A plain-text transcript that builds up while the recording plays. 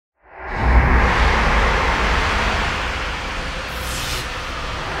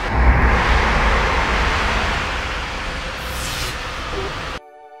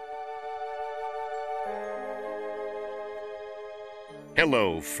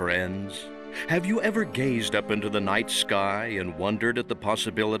Hello, friends. Have you ever gazed up into the night sky and wondered at the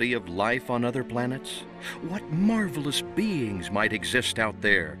possibility of life on other planets? What marvelous beings might exist out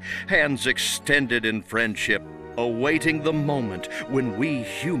there, hands extended in friendship, awaiting the moment when we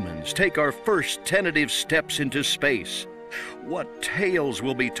humans take our first tentative steps into space? What tales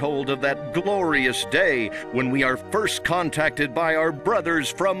will be told of that glorious day when we are first contacted by our brothers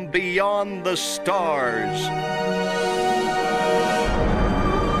from beyond the stars?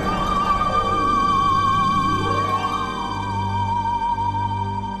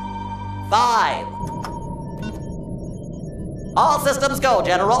 5. All systems go,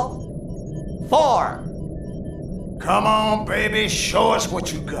 General. 4. Come on, baby, show us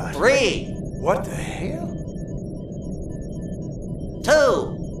what you got. 3. What the hell?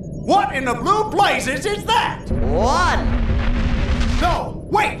 2. What in the blue blazes is that? 1. No,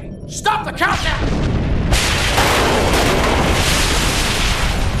 wait! Stop the countdown!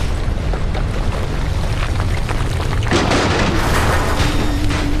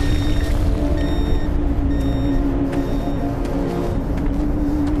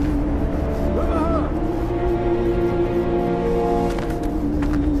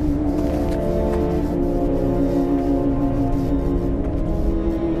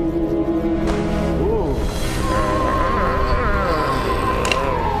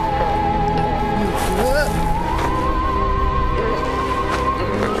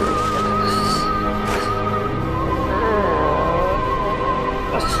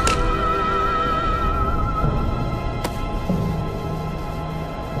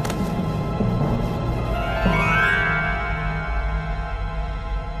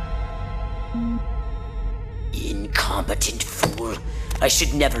 Incompetent fool. I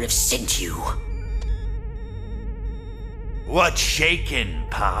should never have sent you. What's shaking,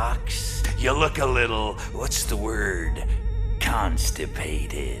 Pox? You look a little, what's the word,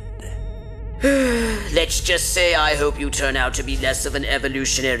 constipated. Let's just say I hope you turn out to be less of an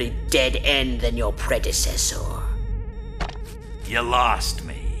evolutionary dead end than your predecessor. You lost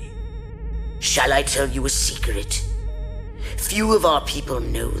me. Shall I tell you a secret? Few of our people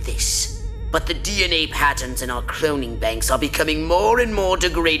know this. But the DNA patterns in our cloning banks are becoming more and more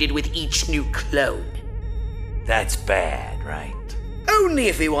degraded with each new clone. That's bad, right? Only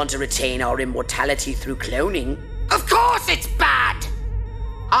if we want to retain our immortality through cloning. Of course it's bad!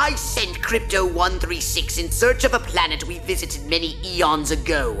 I sent Crypto-136 in search of a planet we visited many eons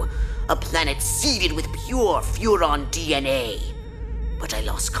ago. A planet seeded with pure Furon DNA. But I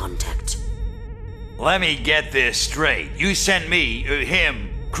lost contact. Let me get this straight. You sent me, him,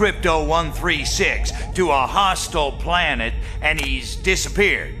 Crypto-136 to a hostile planet and he's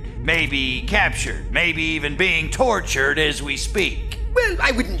disappeared. Maybe captured, maybe even being tortured as we speak. Well,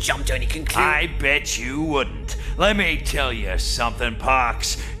 I wouldn't jump to any conclusion. I bet you wouldn't. Let me tell you something,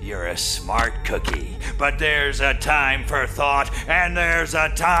 Pox. You're a smart cookie. But there's a time for thought and there's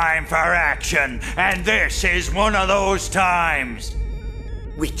a time for action. And this is one of those times.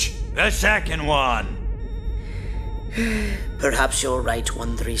 Which? The second one. Perhaps you're right,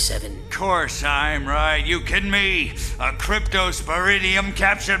 137. Course I'm right. You kidding me? A cryptosporidium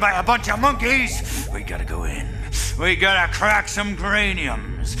captured by a bunch of monkeys? We gotta go in. We gotta crack some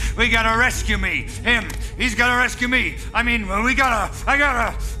craniums. We gotta rescue me. Him. He's gotta rescue me. I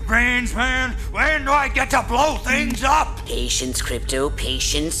gotta... Brains, man. When do I get to blow things up? Patience, Crypto,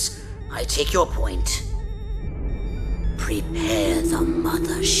 patience. I take your point. Prepare the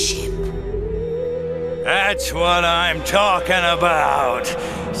mothership. That's what I'm talking about.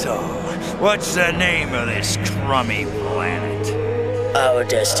 So, what's the name of this crummy planet? Our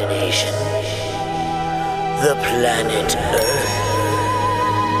destination. The planet Earth.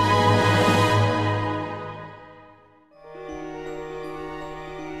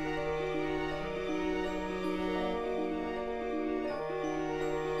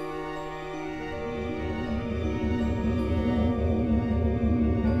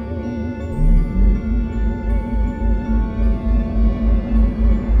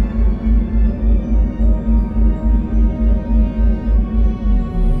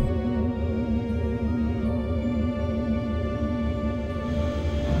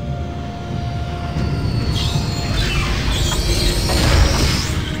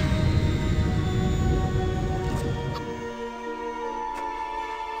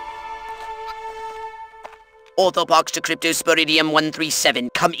 Orthopox to Cryptosporidium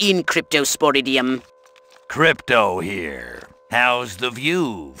 137. Come in, Cryptosporidium. Crypto here. How's the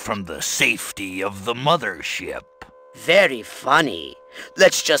view from the safety of the mothership? Very funny.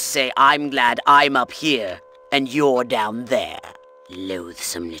 Let's just say I'm glad I'm up here and you're down there.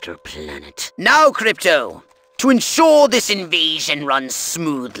 Loathsome little planet. Now, Crypto, To ensure this invasion runs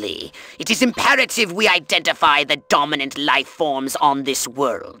smoothly, it is imperative we identify the dominant life forms on this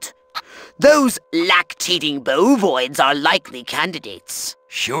world. Those lactating bovoids are likely candidates.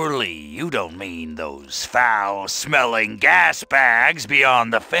 Surely you don't mean those foul-smelling gas bags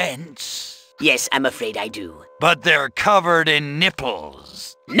beyond the fence? Yes, I'm afraid I do. But they're covered in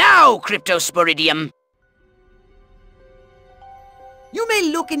nipples. Now, Cryptosporidium! You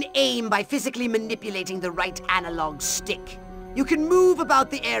may look and aim by physically manipulating the right analog stick. You can move about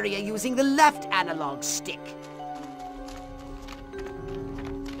the area using the left analog stick.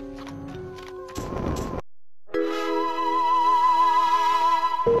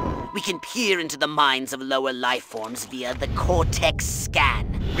 We can peer into the minds of lower life forms via the cortex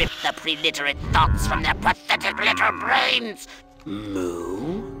scan. Rip the preliterate thoughts from their pathetic little brains.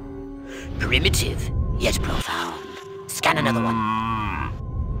 Moo? Primitive, yet profound. Scan another one.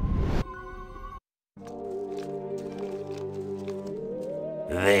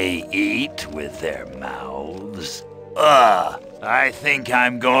 They eat with their mouths? Ugh, I think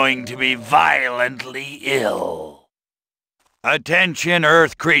I'm going to be violently ill. Attention,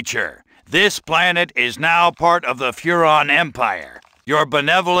 Earth creature. This planet is now part of the Furon Empire. Your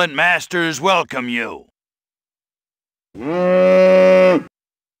benevolent masters welcome you.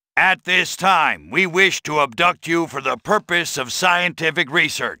 At this time, we wish to abduct you for the purpose of scientific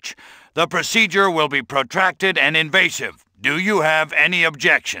research. The procedure will be protracted and invasive. Do you have any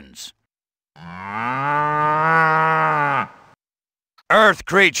objections? Earth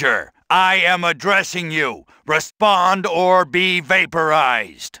creature, I am addressing you. Respond or be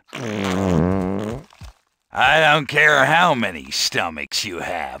vaporized. I don't care how many stomachs you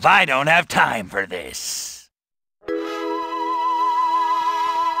have. I don't have time for this.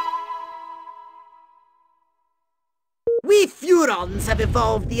 We Furons have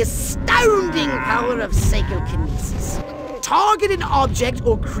evolved the astounding power of psychokinesis. Target an object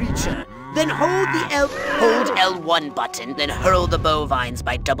or creature, then hold L1 button, then hurl the bovines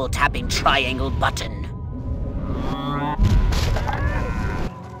by double tapping triangle button.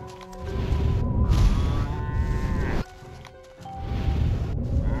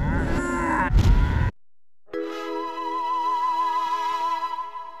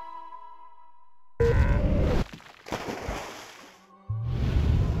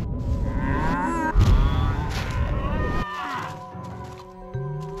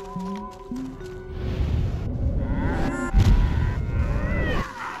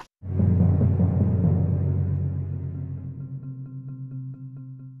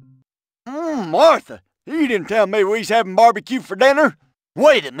 Martha, you didn't tell me we was having barbecue for dinner.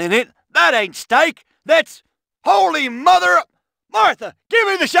 Wait a minute, that ain't steak. That's... Holy mother... Martha, give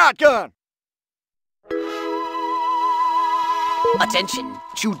me the shotgun! Attention,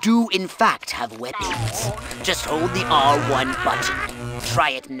 you do in fact have weapons. Just hold the R1 button.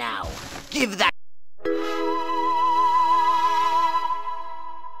 Try it now. Give that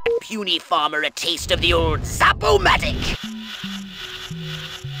puny farmer a taste of the old Zap-O-Matic.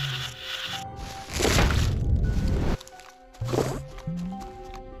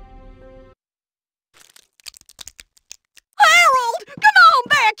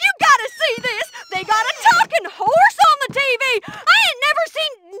 They got a talking horse on the TV! I ain't never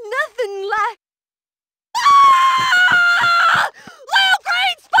seen nothing like... Ah! Little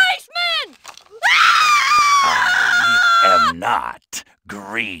green spaceman! Ah! I am not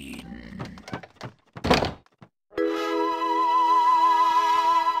green.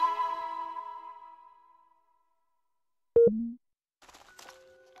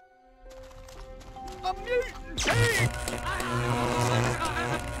 A mutant pig!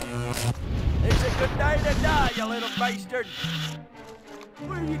 It's a good day to die, you little bastard!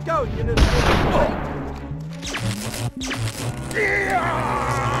 Where you go, you little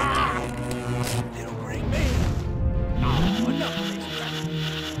It'll bring me. Oh, enough of this crap.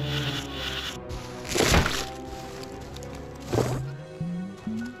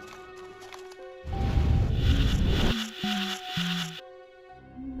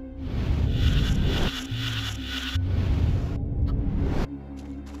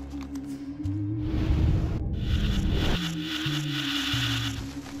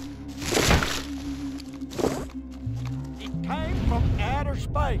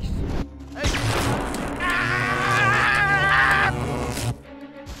 Space.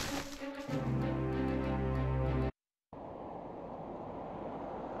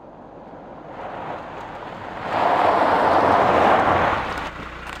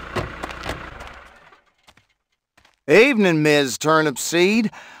 Evening, Ms. Turnipseed.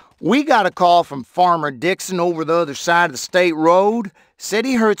 We got a call from Farmer Dixon over the other side of the state road. said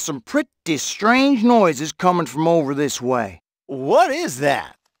he heard some pretty strange noises coming from over this way. What is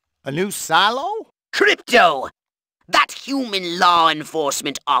that? A new silo? Crypto! That human law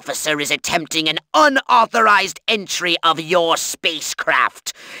enforcement officer is attempting an unauthorized entry of your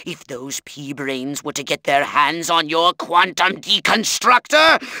spacecraft. If those pea-brains were to get their hands on your quantum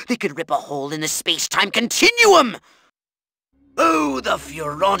deconstructor, they could rip a hole in the space-time continuum! Oh, the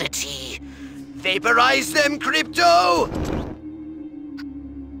furonity! Vaporize them, Crypto!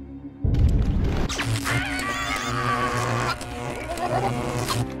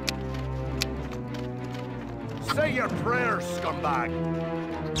 Say your prayers, scumbag.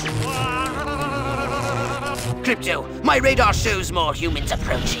 Crypto, my radar shows more humans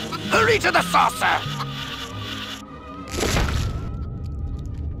approaching. Hurry to the saucer!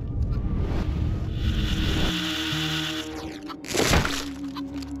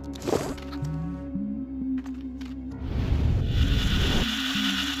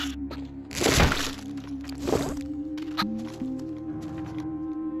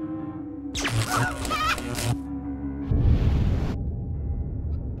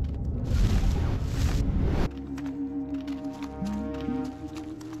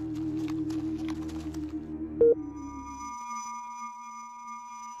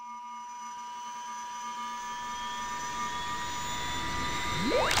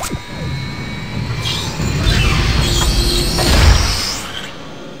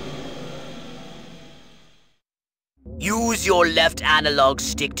 Use your left analog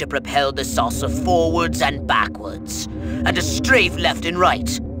stick to propel the saucer forwards and backwards, and a strafe left and right.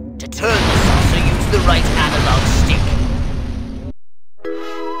 To turn the saucer, use the right analog stick.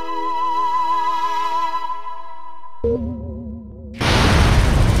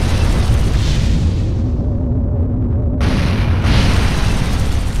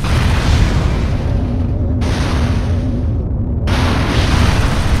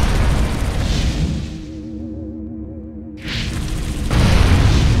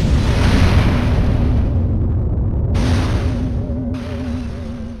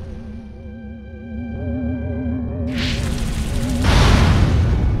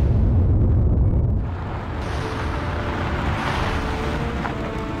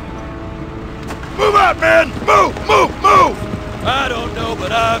 Move out, man! Move! Move! Move! I don't know,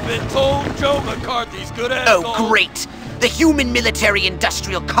 but I've been told Joe McCarthy's good at Oh, great! The human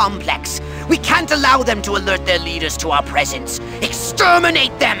military-industrial complex. We can't allow them to alert their leaders to our presence.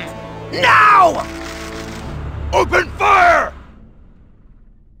 Exterminate them! Now! Open fire!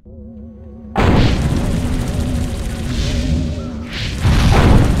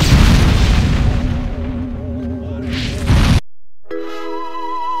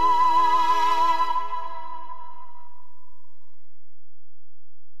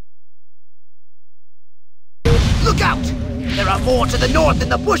 Look out! There are more to the north in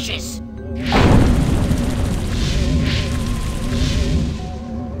the bushes!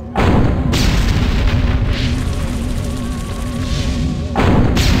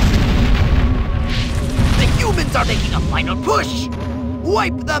 The humans are making a final push!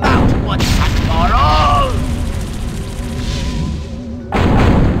 Wipe them out once and for all!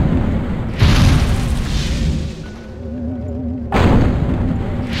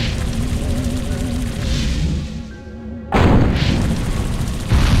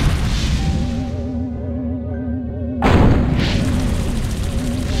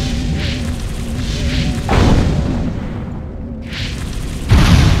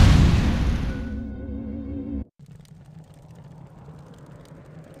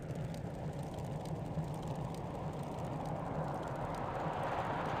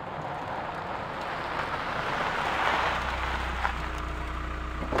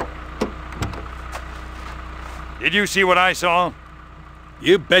 Did you see what I saw?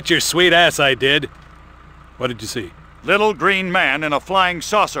 You bet your sweet ass I did. What did you see? Little green man in a flying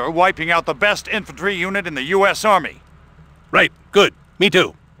saucer wiping out the best infantry unit in the U.S. Army. Right, good. Me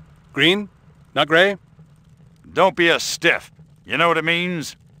too. Green? Not gray? Don't be a stiff. You know what it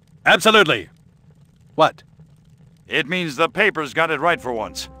means? Absolutely. What? It means the papers got it right for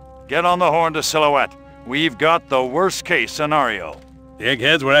once. Get on the horn to Silhouette. We've got the worst case scenario. The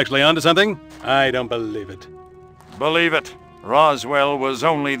eggheads were actually onto something? I don't believe it. Believe it, Roswell was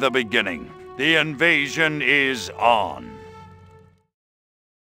only the beginning. The invasion is on.